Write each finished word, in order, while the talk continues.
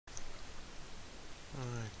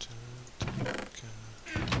Alright,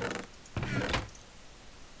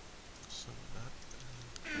 some of that.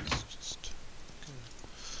 Let's just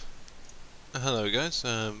go. Hello guys,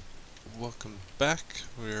 welcome back.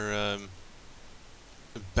 We're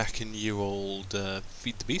back in you old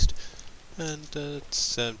Feed the Beast, and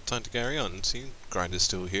it's time to carry on. See, Grinder's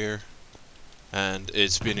still here, and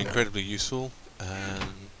it's been incredibly useful. Where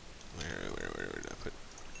did I put?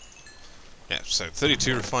 Yeah, so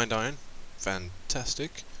 32 refined iron,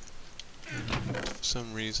 fantastic. And for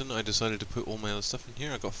some reason, I decided to put all my other stuff in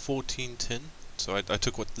here. I got 14 tin, so I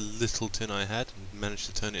took what little tin I had and managed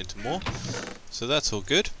to turn it into more. So that's all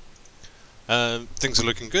good. Things are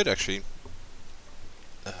looking good actually.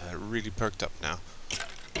 Really perked up now.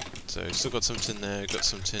 So still got some tin there, got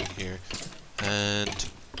some tin here, and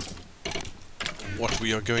what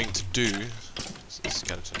we are going to do is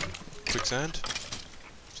skeleton quicksand.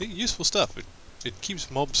 See, useful stuff. It keeps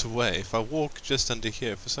mobs away. If I walk just under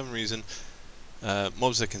here, for some reason,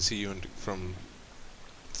 mobs that can see you from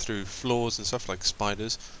through floors and stuff like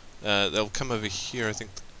spiders, they'll come over here. I think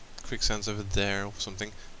quicksand's over there or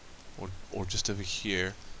something, or just over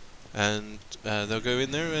here, and they'll go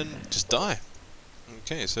in there and just die.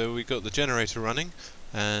 Okay, so we got the generator running,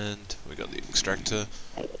 and we got the extractor.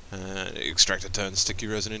 The extractor turns sticky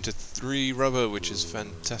resin into 3 rubber, which is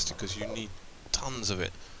fantastic because you need tons of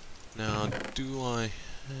it. Now, do I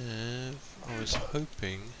have... I was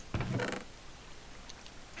hoping...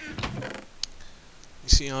 You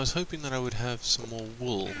see, I was hoping that I would have some more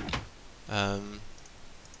wool,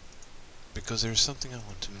 because there's something I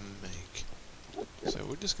want to make. So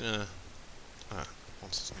we're just gonna...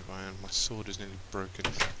 monsters nearby, and my sword is nearly broken.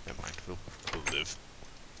 Never mind, we'll live.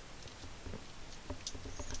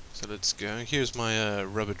 So let's go. Here's my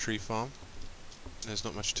rubber tree farm. There's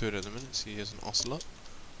not much to it at the minute. See, here's an ocelot.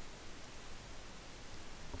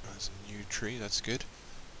 There's a new tree, that's good.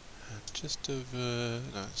 Just over...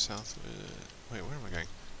 no, south... wait, where am I going?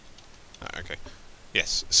 Ah, okay.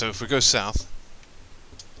 Yes, so if we go south...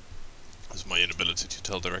 That's my inability to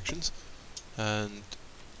tell directions. And...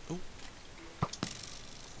 oh!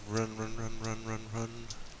 Run, run, run, run, run, run.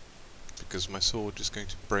 Because my sword is going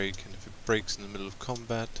to break, and if it breaks in the middle of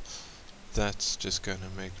combat, that's just going to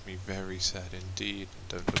make me very sad indeed. And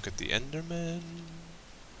don't look at the Enderman.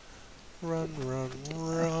 Run, run,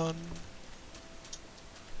 run.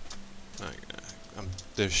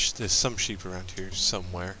 There's some sheep around here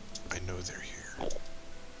somewhere. I know they're here.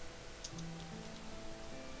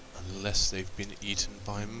 Unless they've been eaten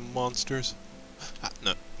by monsters. Ah,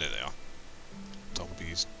 no, there they are.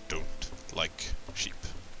 Zombies don't like sheep,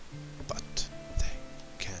 but they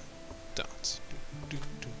can dance. Do, do,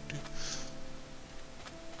 do, do.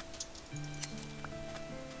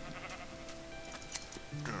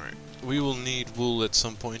 Alright, we will need wool at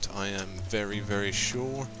some point, I am very, very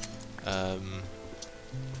sure.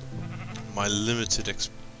 My limited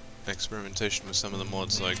experimentation with some of the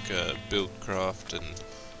mods like Buildcraft and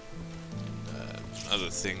other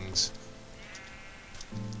things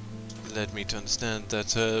led me to understand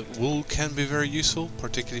that wool can be very useful,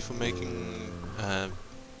 particularly for making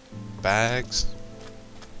bags.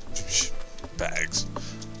 Bags.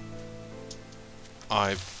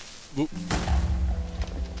 Whoop.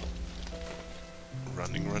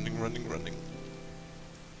 Running, running, running, running.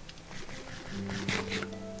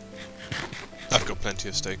 I've got plenty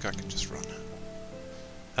of steak, I can just run.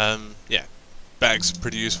 Yeah, bags are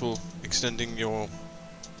pretty useful. Extending your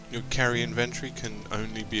carry inventory can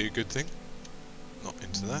only be a good thing. Not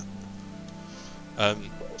into that.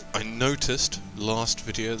 I noticed last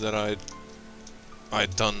video that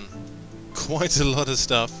I'd done quite a lot of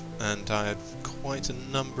stuff, and I had quite a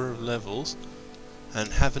number of levels, and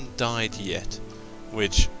haven't died yet,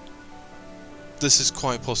 which this is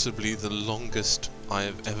quite possibly the longest I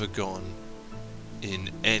have ever gone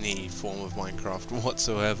in any form of Minecraft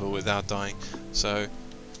whatsoever without dying. So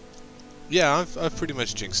yeah, I've pretty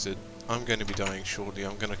much jinxed it. I'm going to be dying shortly.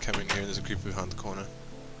 I'm going to come in here and there's a creeper behind the corner.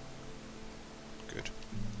 Good.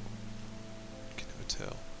 Can never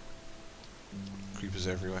tell. Creepers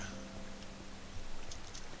everywhere.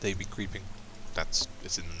 They be creeping.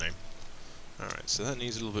 It's in the name. Alright, so that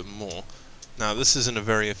needs a little bit more. Now this isn't a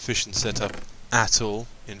very efficient setup at all.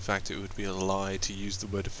 In fact, it would be a lie to use the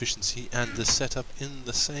word efficiency and the setup in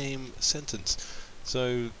the same sentence.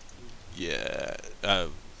 So yeah,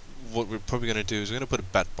 what we're probably going to do is we're going to put a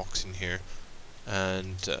bat box in here,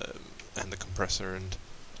 and the compressor, and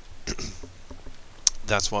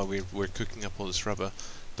that's why we're cooking up all this rubber.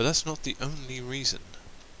 But that's not the only reason,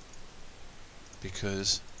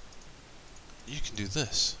 because you can do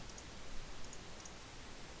this.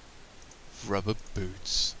 Rubber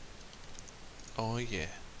boots. Oh yeah.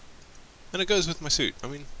 And it goes with my suit. I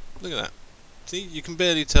mean, look at that. See, you can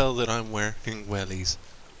barely tell that I'm wearing wellies.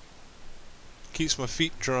 Keeps my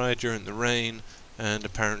feet dry during the rain, and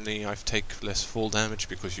apparently I take less fall damage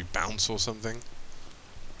because you bounce or something.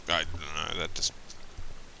 I don't know, that just...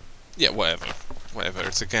 yeah, whatever. Whatever,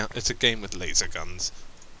 it's a game with laser guns.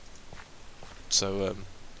 So,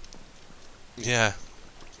 yeah.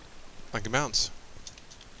 I can bounce.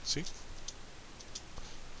 See?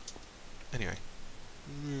 Anyway.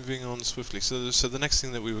 Moving on swiftly. So the next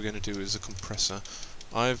thing that we were going to do is a compressor.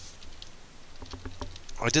 I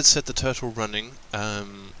did set the turtle running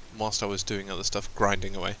whilst I was doing other stuff,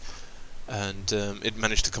 grinding away, and it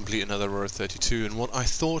managed to complete another row of 32. And what I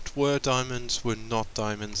thought were diamonds were not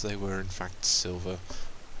diamonds; they were in fact silver.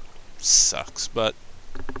 Sucks, but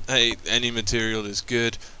hey, any material is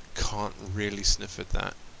good. Can't really sniff at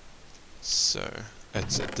that. So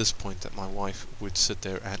it's at this point that my wife would sit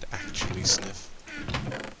there and actually sniff.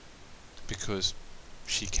 Because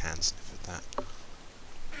she can sniff at that.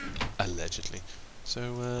 Allegedly.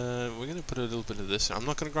 So, we're going to put a little bit of this. I'm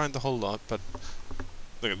not going to grind the whole lot, but...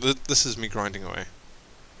 look, this is me grinding away.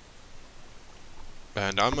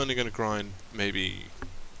 And I'm only going to grind maybe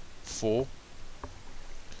 4.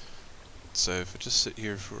 So, if I just sit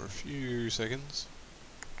here for a few seconds...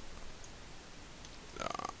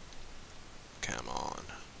 come on.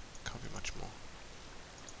 Can't be much more.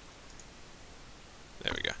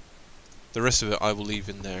 There we go. The rest of it I will leave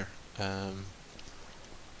in there.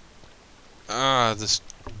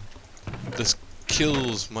 This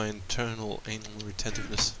kills my internal anal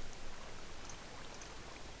retentiveness.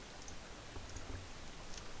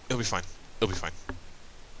 It'll be fine. It'll be fine.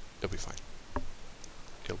 It'll be fine.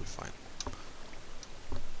 It'll be fine.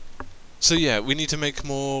 So yeah, we need to make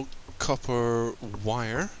more copper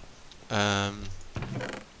wire.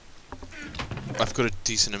 I've got a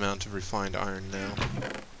decent amount of refined iron now.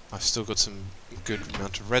 I've still got some good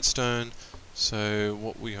amount of redstone, so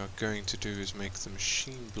what we are going to do is make the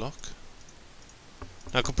machine block.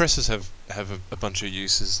 Now compressors have a bunch of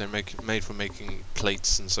uses. They're made for making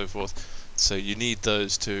plates and so forth, so you need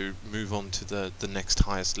those to move on to the next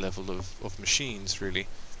highest level of machines, really.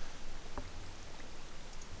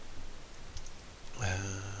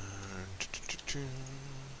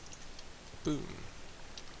 Boom.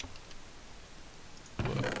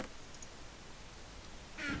 Whoa.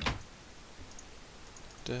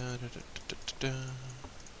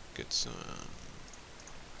 Get some...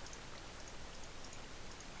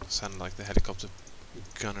 sound like the helicopter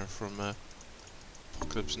gunner from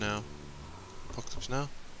Apocalypse Now. Apocalypse Now?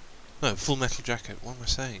 No, Full Metal Jacket. What am I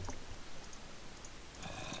saying?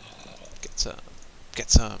 Get some. Get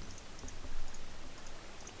some.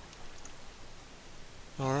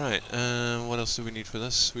 Alright, what else do we need for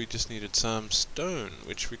this? We just needed some stone,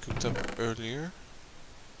 which we cooked up earlier.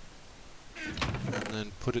 And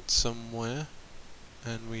then put it somewhere.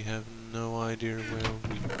 And we have no idea where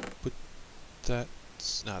we put that.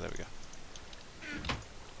 Ah, there we go.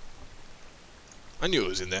 I knew it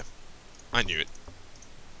was in there. I knew it.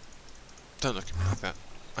 Don't look at me like that.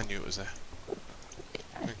 I knew it was there.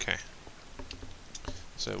 Okay.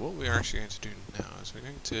 So what we are actually going to do now is we're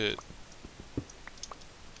going to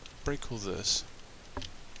break all this,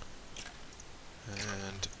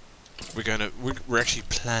 and we're actually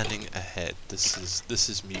planning ahead. This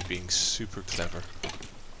is me being super clever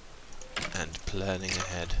and planning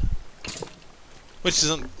ahead, which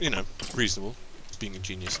is reasonable, being a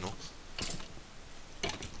genius and all.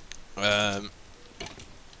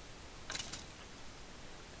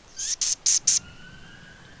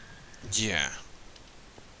 Yeah.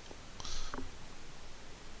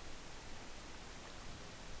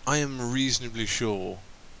 I am reasonably sure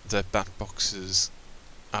that bat boxes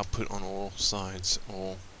output on all sides,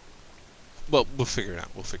 or... well, we'll figure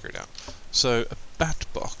it out, So, a bat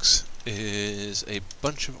box is a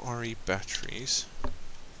bunch of RE batteries.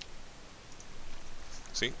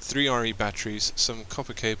 See? 3 RE batteries, some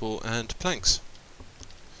copper cable, and planks.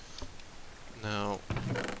 Now,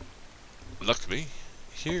 luckily,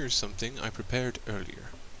 here's something I prepared earlier.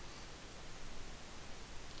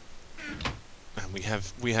 And we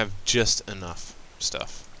have just enough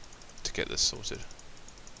stuff to get this sorted.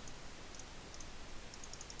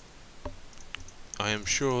 I am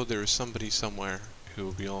sure there is somebody somewhere who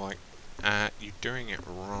will be all like, you're doing it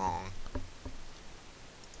wrong.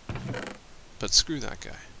 But screw that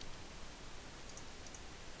guy.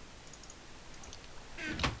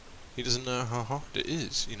 He doesn't know how hard it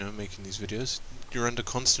is, making these videos. You're under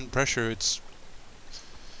constant pressure. It's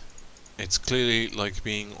clearly like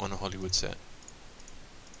being on a Hollywood set.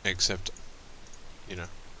 Except,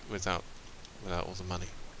 without all the money.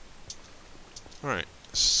 Alright,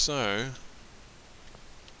 so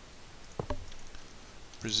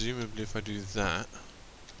presumably if I do that,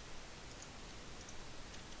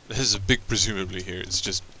 there's a big presumably here, it's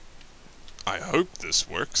just, I hope this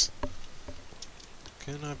works.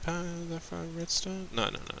 Can I power that for redstone? No,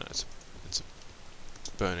 it's a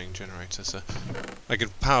burning generator, so I can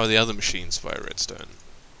power the other machines via redstone.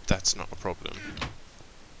 That's not a problem.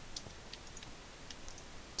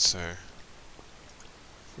 So,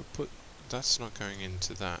 if we put, that's not going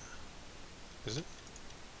into that, is it?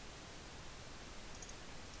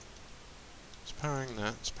 It's powering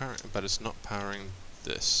that, it's powering, but it's not powering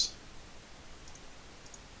this.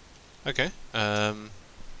 Okay, right,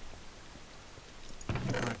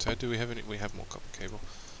 so do we have any, we have more copper cable.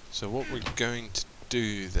 So what we're going to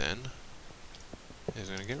do then, is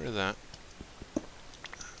we're going to get rid of that,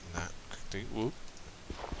 and that quickly, whoop.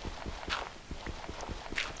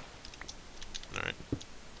 Alright.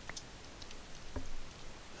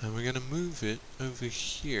 And we're going to move it over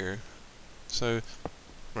here. So,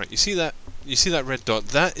 right, you see that red dot?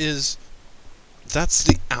 That's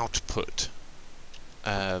the output.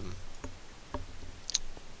 I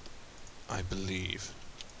believe.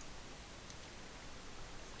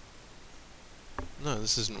 No,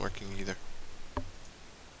 this isn't working either.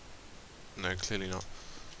 No, clearly not.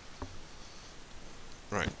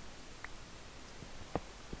 Right.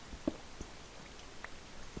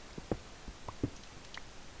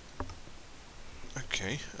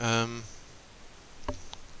 Okay, that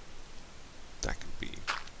could be...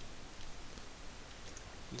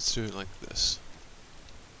 Let's do it like this.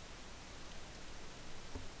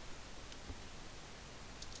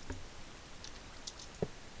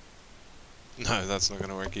 No, that's not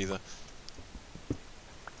gonna work either.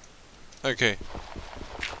 Okay.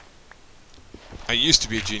 I used to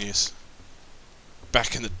be a genius.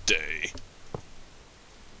 Back in the day.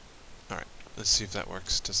 Alright, let's see if that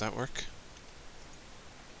works. Does that work?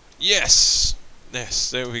 Yes!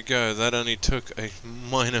 Yes, there we go. That only took a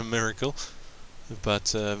minor miracle.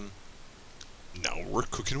 But, now we're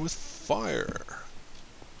cooking with fire.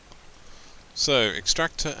 So,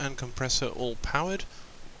 extractor and compressor all powered.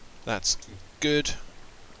 That's good.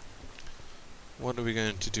 What are we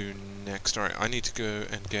going to do next? Alright, I need to go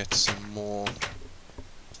and get some more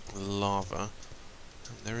lava.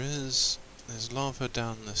 And there's lava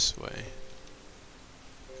down this way.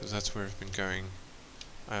 Because that's where I've been going.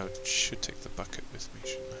 I should take the bucket with me,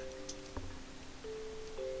 shouldn't I?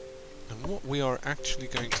 And what we are actually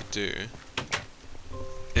going to do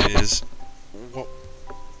is what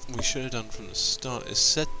we should have done from the start is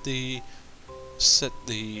set the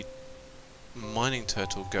mining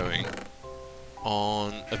turtle going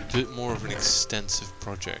on a bit more of an extensive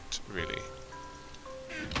project, really.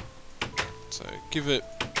 So give it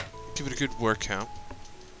a good workout.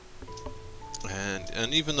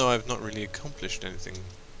 And even though I've not really accomplished anything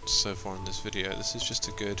so far in this video, this is just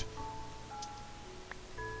a good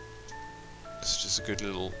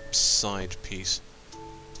little side piece,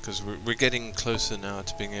 because we're getting closer now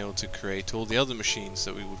to being able to create all the other machines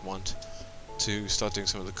that we would want to start doing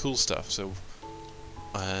some of the cool stuff. So,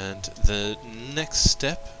 and the next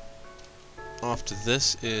step after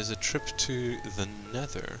this is a trip to the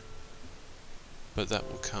Nether, but that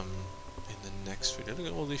will come in the next video. Look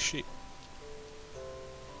at all these sheep.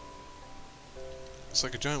 It's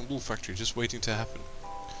like a giant wool factory just waiting to happen.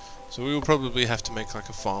 So we will probably have to make like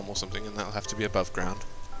a farm or something, and that'll have to be above ground.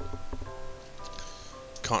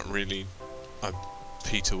 Can't really...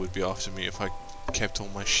 Peter would be after me if I kept all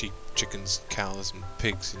my sheep, chickens, cows and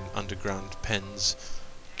pigs in underground pens,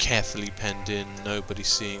 carefully penned in, nobody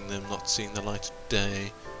seeing them, not seeing the light of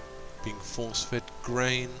day, being force-fed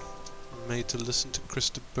grain, made to listen to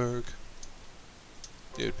Krista Berg.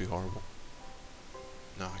 It would be horrible.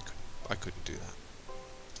 No, I couldn't do that.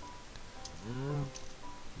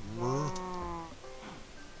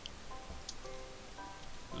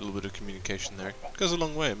 A little bit of communication there. It goes a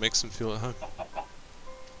long way, it makes them feel at home.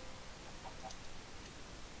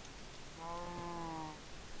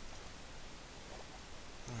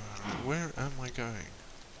 Where am I going?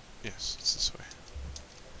 Yes, it's this way.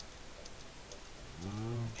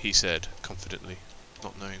 He said, confidently,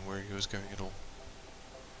 not knowing where he was going at all.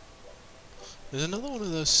 There's another one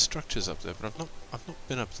of those structures up there, but I've not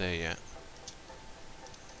been up there yet.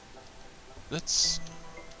 Let's...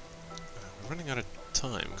 we're running out of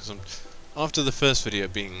time, because after the first video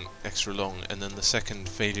being extra long, and then the second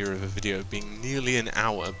failure of a video being nearly an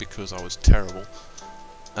hour because I was terrible,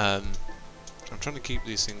 I'm trying to keep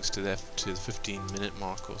these things to the 15-minute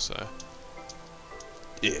mark or so.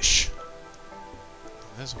 Ish.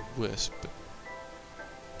 There's a wisp, but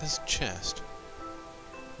there's a chest.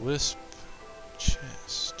 Wisp,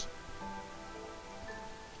 chest.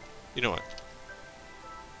 You know what?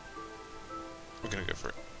 We're gonna go for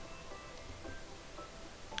it.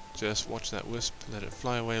 Just watch that wisp, let it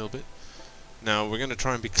fly away a little bit. Now we're gonna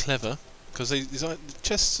try and be clever, because the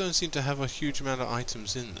chests don't seem to have a huge amount of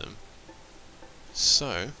items in them.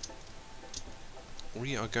 So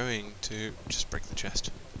we are going to just break the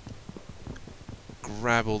chest.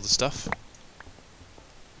 Grab all the stuff.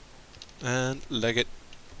 And leg it.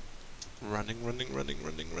 Running, running, running,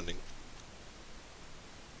 running, running.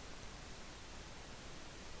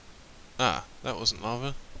 Ah, that wasn't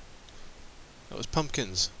lava. That was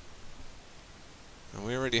pumpkins. And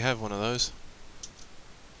we already have one of those.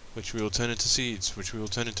 Which we will turn into seeds, which we will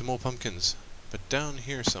turn into more pumpkins. But down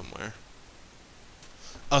here somewhere.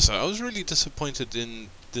 Also, I was really disappointed in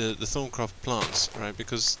the Thorncraft plants, right?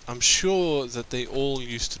 Because I'm sure that they all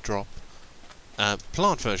used to drop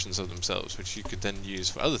plant versions of themselves, which you could then use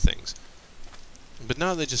for other things. But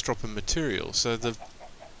now they just drop a material, so the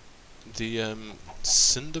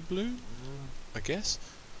cinder blue, I guess,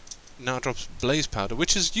 now drops blaze powder,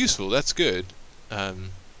 which is useful. That's good.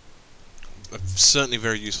 Certainly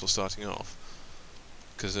very useful starting off,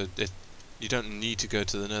 because you don't need to go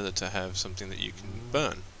to the Nether to have something that you can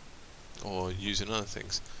burn or use in other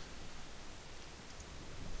things.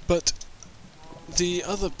 But the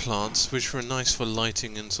other plants, which were nice for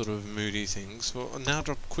lighting and sort of moody things, will now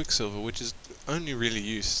drop quicksilver, which is only really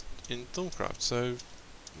used in Thorncraft. So,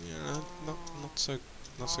 you know, not so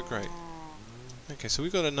great. Okay, so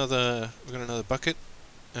we've got another bucket,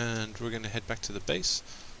 and we're going to head back to the base.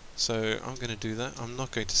 So I'm going to do that. I'm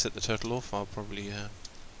not going to set the turtle off. I'll probably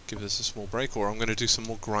give this a small break, or I'm going to do some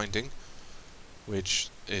more grinding, which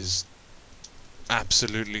is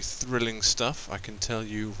absolutely thrilling stuff. I can tell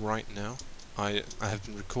you right now. I have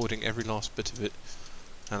been recording every last bit of it,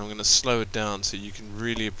 and I'm going to slow it down so you can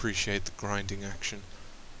really appreciate the grinding action.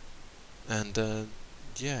 And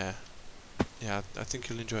yeah, I think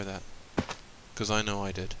you'll enjoy that, because I know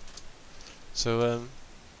I did. So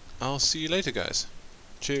I'll see you later, guys.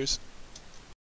 Cheers.